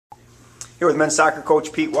Here with men's soccer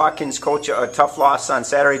coach Pete Watkins. Coach, a tough loss on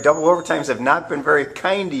Saturday. Double overtimes have not been very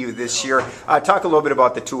kind to you this year. Talk a little bit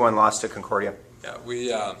about the 2-1 loss to Concordia. Yeah,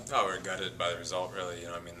 we're gutted by the result, really.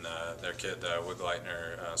 Their kid,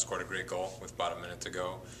 Woodleitner, scored a great goal with about a minute to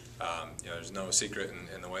go. There's no secret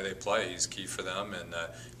in the way they play. He's key for them, and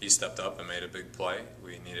he stepped up and made a big play.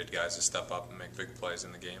 We needed guys to step up and make big plays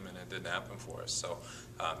in the game, and it didn't happen for us. So,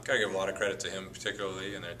 got to give a lot of credit to him,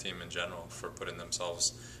 particularly, and their team in general, for putting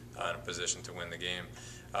themselves in a position to win the game.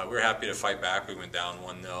 We were happy to fight back. We went down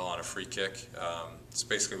 1-0 on a free kick. It's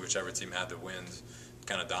basically whichever team had the wind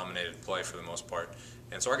kind of dominated play for the most part.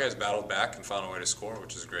 And so our guys battled back and found a way to score,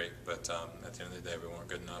 which is great. But at the end of the day, we weren't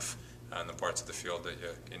good enough in the parts of the field that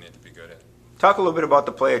you need to be good at. Talk a little bit about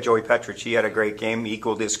the play of Joey Petrich. He had a great game. He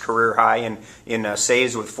equaled his career high in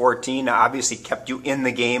saves with 14. Obviously kept you in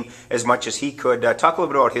the game as much as he could. Talk a little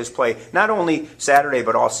bit about his play, not only Saturday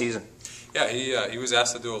but all season. Yeah, he was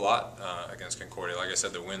asked to do a lot against Concordia. Like I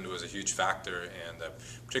said, the wind was a huge factor, and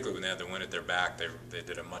particularly when they had the wind at their back, they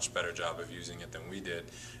did a much better job of using it than we did.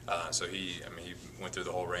 So he went through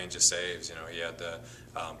the whole range of saves. He had to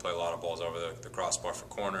play a lot of balls over the crossbar for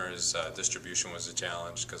corners. Distribution was a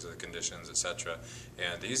challenge because of the conditions, etc.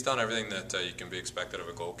 And he's done everything that you can be expected of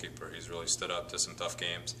a goalkeeper. He's really stood up to some tough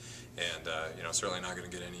games, and certainly not going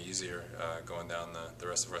to get any easier going down the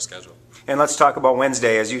rest of our schedule. And let's talk about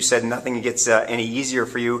Wednesday. As you said, nothing gets any easier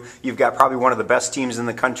for you. You've got probably one of the best teams in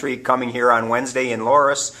the country coming here on Wednesday in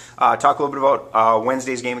Loras. Talk a little bit about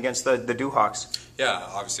Wednesday's game against the Dewhawks. Yeah,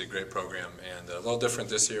 obviously a great program, and a little different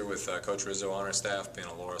this year with Coach Rizzo on our staff, being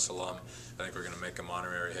a Loras alum. I think we're going to make him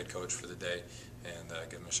honorary head coach for the day and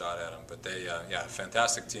give him a shot at him. But yeah,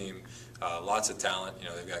 fantastic team, lots of talent.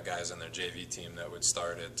 They've got guys on their JV team that would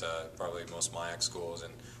start at probably most MIAC schools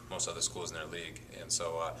and most other schools in their league. And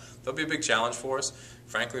so they'll be a big challenge for us.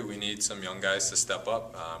 Frankly, we need some young guys to step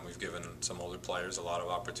up. We've given some older players a lot of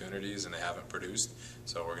opportunities, and they haven't produced.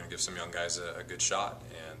 So we're going to give some young guys a good shot.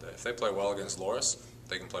 And if they play well against Loras,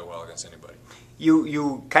 they can play well against anybody.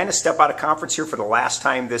 You kind of step out of conference here for the last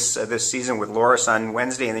time this season with Loras on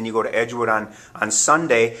Wednesday, and then you go to Edgewood on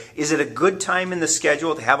Sunday. Is it a good time in the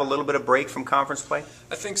schedule to have a little bit of break from conference play?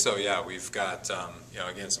 I think so, yeah. We've got,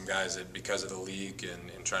 again, some guys that because of the league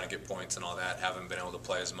and trying to get points and all that haven't been able to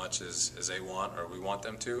play as much as they want or we want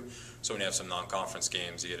them to. So when you have some non-conference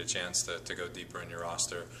games, you get a chance to go deeper in your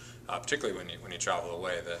roster, particularly when you travel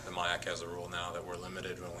away. The MIAC has a rule now that we're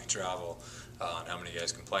limited when we travel on how many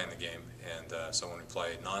guys can play in the game. And so when we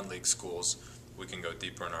play non-league schools, we can go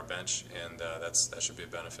deeper in our bench, and that should be a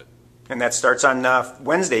benefit. And that starts on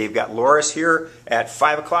Wednesday. You've got Loras here at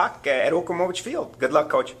 5 o'clock at Okemowicz Field. Good luck,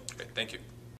 Coach. Great, thank you.